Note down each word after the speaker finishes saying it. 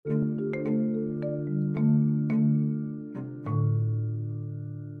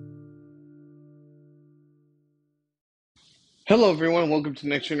Hello, everyone. Welcome to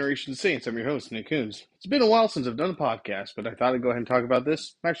Next Generation Saints. I'm your host, Nick Coons. It's been a while since I've done a podcast, but I thought I'd go ahead and talk about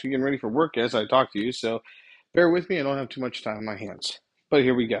this. I'm actually getting ready for work as I talk to you, so bear with me. I don't have too much time on my hands. But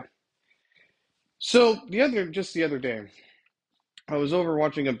here we go. So, just the other day, I was over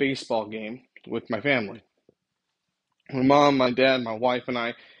watching a baseball game with my family. My mom, my dad, my wife, and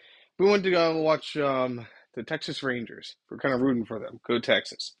I, we went to go watch the Texas Rangers. We're kind of rooting for them. Go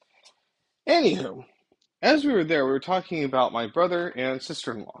Texas. Anywho, as we were there, we were talking about my brother and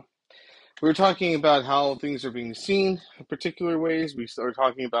sister-in-law. We were talking about how things are being seen in particular ways. We started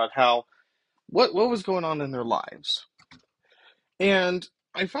talking about how what was going on in their lives. And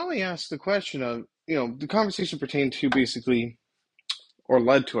I finally asked the question of, the conversation pertained to basically, or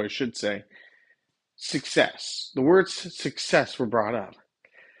led to, I should say, success. The words success were brought up.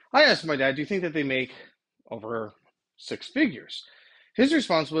 I asked my dad, do you think that they make over six figures? His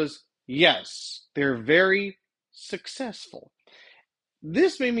response was, yes, they're very successful.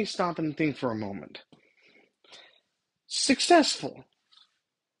 This made me stop and think for a moment. Successful.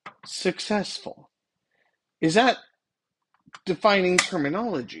 Successful. Is that defining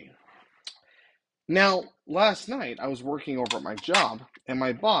terminology? Now, last night I was working over at my job, and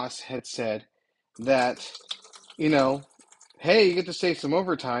my boss had said that, hey, you get to save some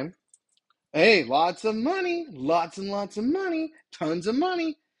overtime. Hey, lots of money, lots and lots of money, tons of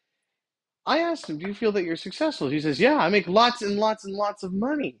money. I asked him, do you feel that you're successful? He says, yeah, I make lots and lots and lots of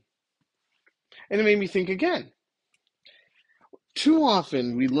money. And it made me think again. Too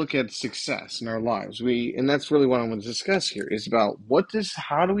often we look at success in our lives. And that's really what I want to discuss here is about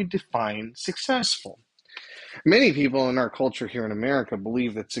how do we define successful? Many people in our culture here in America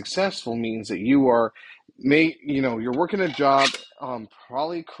believe that successful means that you're working a job,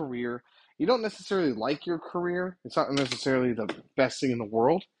 probably a career. You don't necessarily like your career. It's not necessarily the best thing in the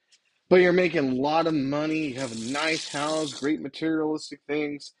world, but you're making a lot of money. You have a nice house, great materialistic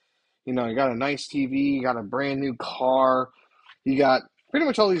things. You got a nice TV, you got a brand new car, you got pretty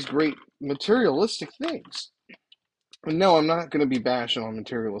much all these great materialistic things. And no, I'm not going to be bashing on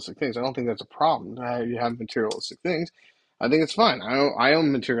materialistic things. I don't think that's a problem. You have materialistic things. I think it's fine. I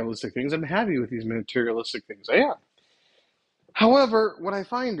own materialistic things. I'm happy with these materialistic things. I am. However, what I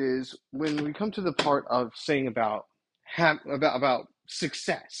find is when we come to the part of saying about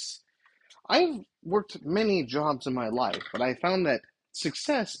success, I've worked many jobs in my life, but I found that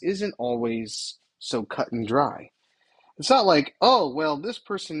success isn't always so cut and dry. It's not like, oh, well, this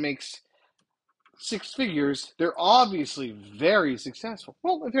person makes six figures. They're obviously very successful.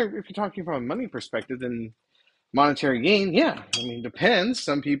 Well, if you're talking from a money perspective, then monetary gain, yeah. I mean, depends.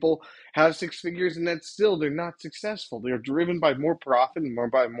 Some people have six figures and they're not successful. They're driven by more profit and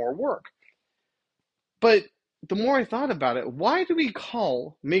by more work. But the more I thought about it, why do we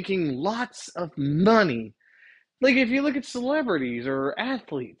call making lots of money? Like if you look at celebrities or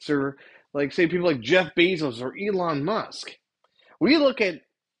athletes or like say people like Jeff Bezos or Elon Musk, we look at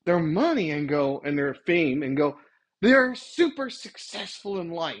their money and their fame and go, they're super successful in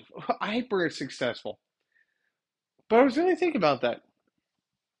life, hyper successful. But I was really thinking about that.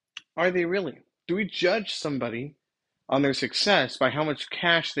 Are they really? Do we judge somebody on their success by how much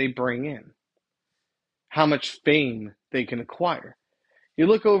cash they bring in, how much fame they can acquire? You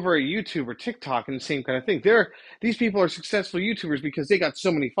look over at YouTube or TikTok and the same kind of thing. These people are successful YouTubers because they got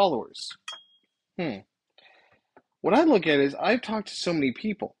so many followers. What I look at is I've talked to so many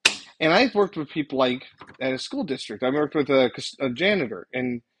people, and I've worked with people like at a school district. I've worked with a janitor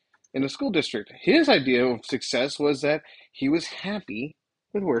in a school district. His idea of success was that he was happy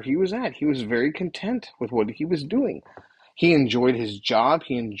with where he was at. He was very content with what he was doing. He enjoyed his job.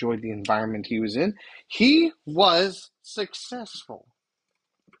 He enjoyed the environment he was in. He was successful.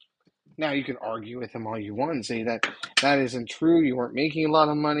 Now, you can argue with him all you want and say that that isn't true. You weren't making a lot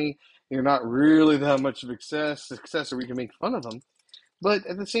of money. You're not really that much of success, or we can make fun of them. But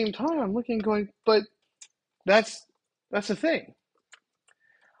at the same time, I'm looking going, but that's the thing.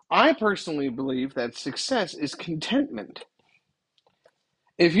 I personally believe that success is contentment.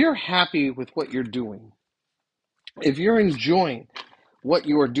 If you're happy with what you're doing, if you're enjoying what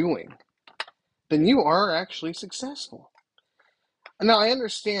you are doing, then you are actually successful. Now, I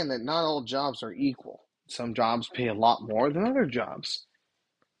understand that not all jobs are equal. Some jobs pay a lot more than other jobs.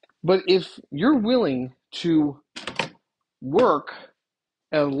 But if you're willing to work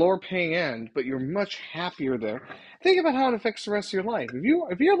at a lower paying end, but you're much happier there, think about how it affects the rest of your life.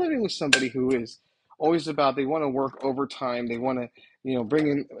 If you're living with somebody who is always about they want to work overtime, they want to bring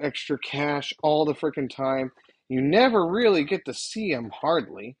in extra cash all the freaking time, you never really get to see them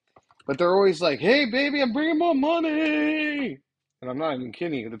hardly, but they're always like, hey baby, I'm bringing more money. And I'm not even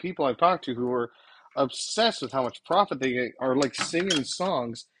kidding you. The people I've talked to who are obsessed with how much profit they get, are like singing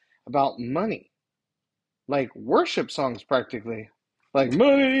songs about money, like worship songs practically, like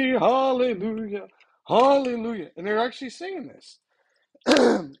money, hallelujah, hallelujah, and they're actually singing this.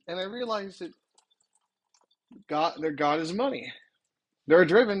 And I realized that their God is money. They're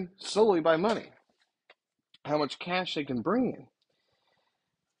driven solely by money, how much cash they can bring in.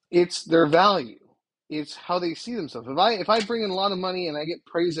 It's their value. It's how they see themselves. If I bring in a lot of money and I get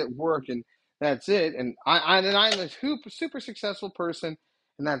praise at work and that's it, and I'm a super successful person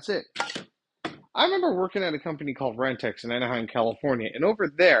and that's it. I remember working at a company called Rentex in Anaheim, California, and over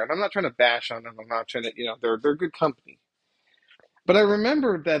there, and I'm not trying to bash on them. I'm not trying to, they're a good company. But I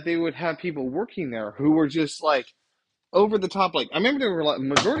remember that they would have people working there who were just like over the top. Like I remember there were like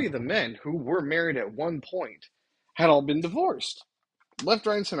majority of the men who were married at one point had all been divorced, left,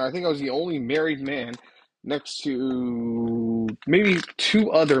 right, and center. I think I was the only married man next to maybe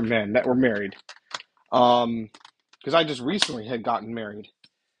two other men that were married. Because I just recently had gotten married.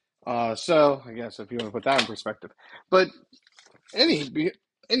 So I guess if you want to put that in perspective, but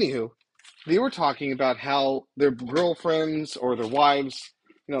anywho, they were talking about how their girlfriends or their wives,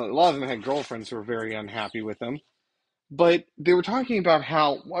 a lot of them had girlfriends who were very unhappy with them. But they were talking about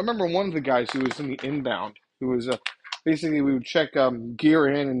how I remember one of the guys who was in the inbound, who was basically we would check gear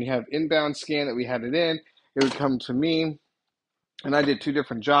in and you have inbound scan that we had it in. It would come to me, and I did two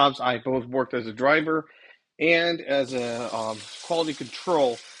different jobs. I both worked as a driver and as a quality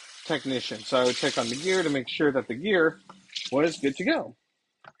control technician. So I would check on the gear to make sure that the gear was good to go.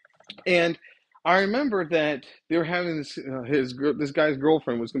 And I remember that they were having this guy's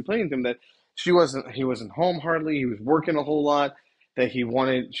girlfriend was complaining to him that he wasn't home hardly. He was working a whole lot. That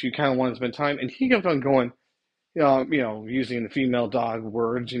she kind of wanted to spend time, and he kept on going, using the female dog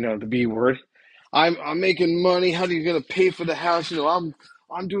words, the B word. I'm making money. How are you gonna pay for the house?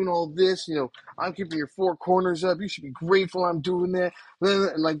 I'm doing all this. I'm keeping your four corners up. You should be grateful I'm doing that.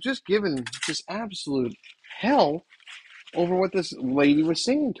 And like just giving just absolute hell over what this lady was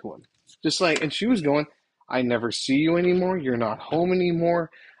saying to him. Just like, and she was going, I never see you anymore. You're not home anymore.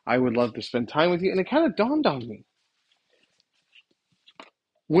 I would love to spend time with you. And it kind of dawned on me.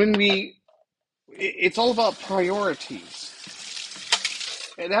 It's all about priorities.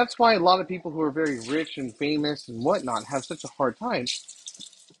 And that's why a lot of people who are very rich and famous and whatnot have such a hard time,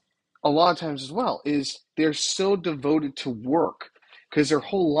 a lot of times as well, is they're so devoted to work because their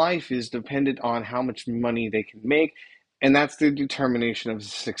whole life is dependent on how much money they can make. And that's the determination of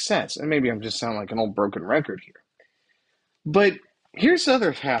success. And maybe I'm just sounding like an old broken record here. But here's the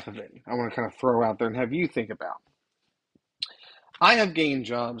other half of it I want to kind of throw out there and have you think about. I have gained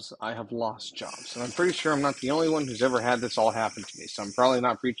jobs, I have lost jobs, and I'm pretty sure I'm not the only one who's ever had this all happen to me, so I'm probably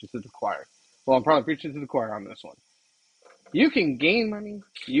not preaching to the choir. Well, I'm probably preaching to the choir on this one. You can gain money,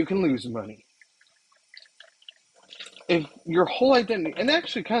 you can lose money. If your whole identity, and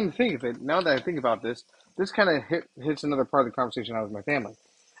actually kind of think of it, now that I think about this kind of hits another part of the conversation I had with my family.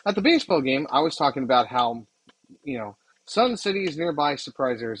 At the baseball game, I was talking about how, Sun City is nearby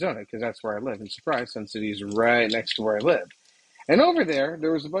Surprise, Arizona, because that's where I live. And Surprise, Sun City is right next to where I live. And over there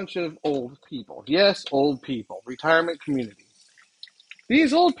was a bunch of old people. Yes, old people. Retirement community.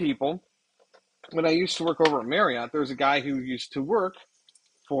 These old people, when I used to work over at Marriott, there was a guy who used to work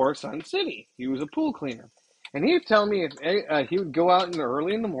for Sun City. He was a pool cleaner. And he would tell me he would go out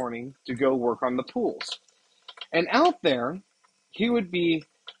early in the morning to go work on the pools. And out there, he would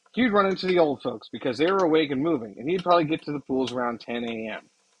run into the old folks because they were awake and moving. And he'd probably get to the pools around 10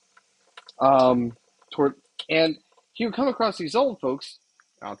 a.m. And he would come across these old folks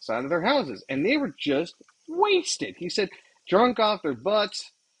outside of their houses, and they were just wasted. He said, drunk off their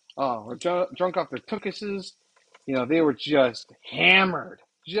butts, or drunk off their tuchuses. They were just hammered,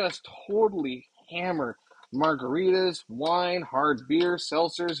 just totally hammered. Margaritas, wine, hard beer,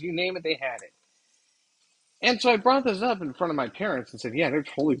 seltzers, you name it, they had it. And so I brought this up in front of my parents and said, yeah, they're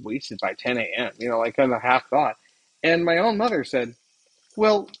totally wasted by 10 a.m., like kind of half thought. And my own mother said,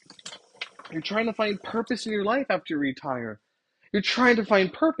 well, you're trying to find purpose in your life after you retire. You're trying to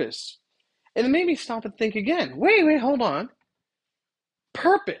find purpose. And it made me stop and think again. Wait, hold on.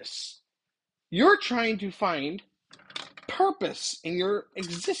 Purpose. You're trying to find purpose in your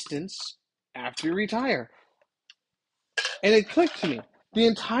existence after you retire. And it clicked to me. The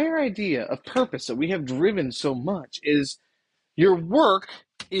entire idea of purpose that we have driven so much is your work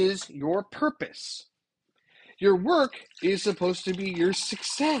is your purpose. Your work is supposed to be your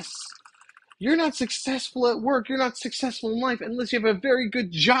success. You're not successful at work. You're not successful in life unless you have a very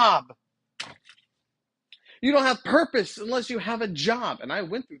good job. You don't have purpose unless you have a job. And I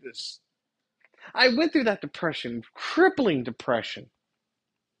went through this. I went through that depression, crippling depression.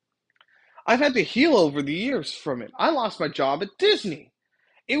 I've had to heal over the years from it. I lost my job at Disney.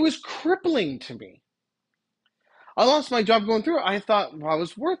 It was crippling to me. I lost my job going through it. I thought I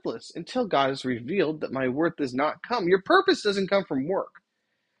was worthless until God has revealed that my worth does not come. Your purpose doesn't come from work.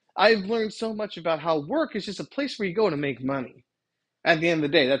 I've learned so much about how work is just a place where you go to make money. At the end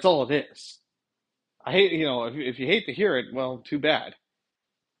of the day, that's all it is. I hate, if you hate to hear it, well, too bad.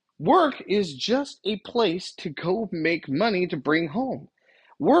 Work is just a place to go make money to bring home.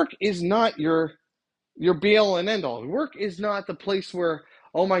 Work is not your be all and end all. Work is not the place where,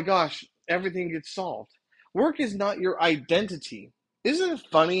 oh my gosh, everything gets solved. Work is not your identity. Isn't it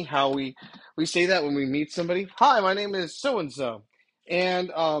funny how we say that when we meet somebody? Hi, my name is so and so.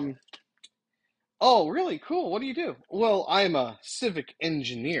 And oh, really cool. What do you do? Well, I'm a civic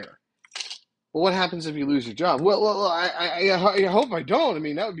engineer. Well, what happens if you lose your job? Well, I hope I don't. I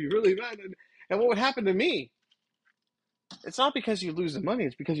mean, that would be really bad. And what would happen to me? It's not because you lose the money.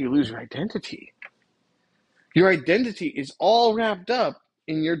 It's because you lose your identity. Your identity is all wrapped up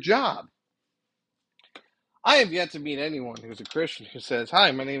in your job. I have yet to meet anyone who's a Christian who says, hi,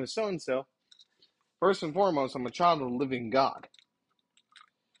 my name is so-and-so. First and foremost, I'm a child of the living God.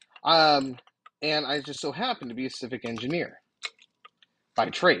 And I just so happen to be a civic engineer by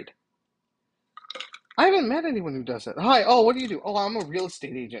trade. I haven't met anyone who does that. Hi, oh, what do you do? Oh, I'm a real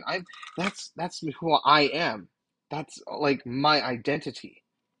estate agent. That's who I am. That's like my identity.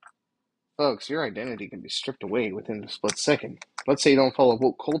 Folks, your identity can be stripped away within a split second. Let's say you don't follow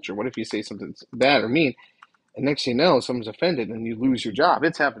woke culture. What if you say something bad or mean, and next thing you know, someone's offended and you lose your job?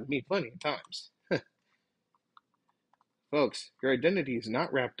 It's happened to me plenty of times. Folks, your identity is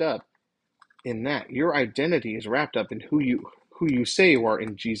not wrapped up in that. Your identity is wrapped up in who you say you are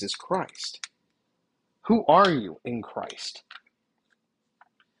in Jesus Christ. Who are you in Christ?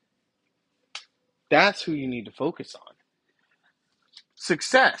 That's who you need to focus on.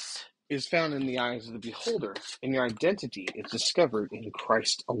 Success is found in the eyes of the beholder, and your identity is discovered in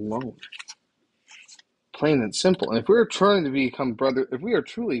Christ alone. Plain and simple. And if we're trying to become if we are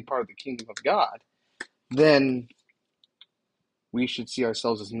truly part of the kingdom of God, then we should see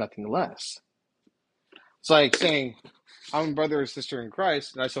ourselves as nothing less. It's like saying, I'm a brother or sister in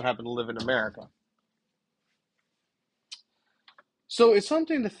Christ, and I so happen to live in America. So it's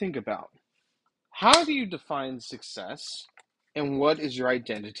something to think about. How do you define success, and what is your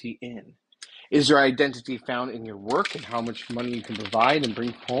identity in? Is your identity found in your work and how much money you can provide and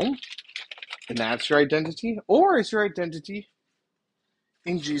bring home? And that's your identity? Or is your identity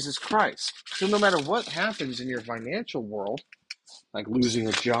in Jesus Christ? So no matter what happens in your financial world, like losing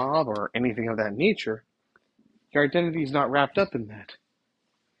a job or anything of that nature, your identity is not wrapped up in that.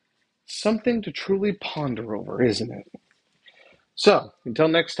 Something to truly ponder over, isn't it? So, until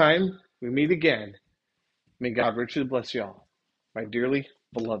next time we meet again, may God richly bless you all, my dearly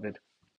beloved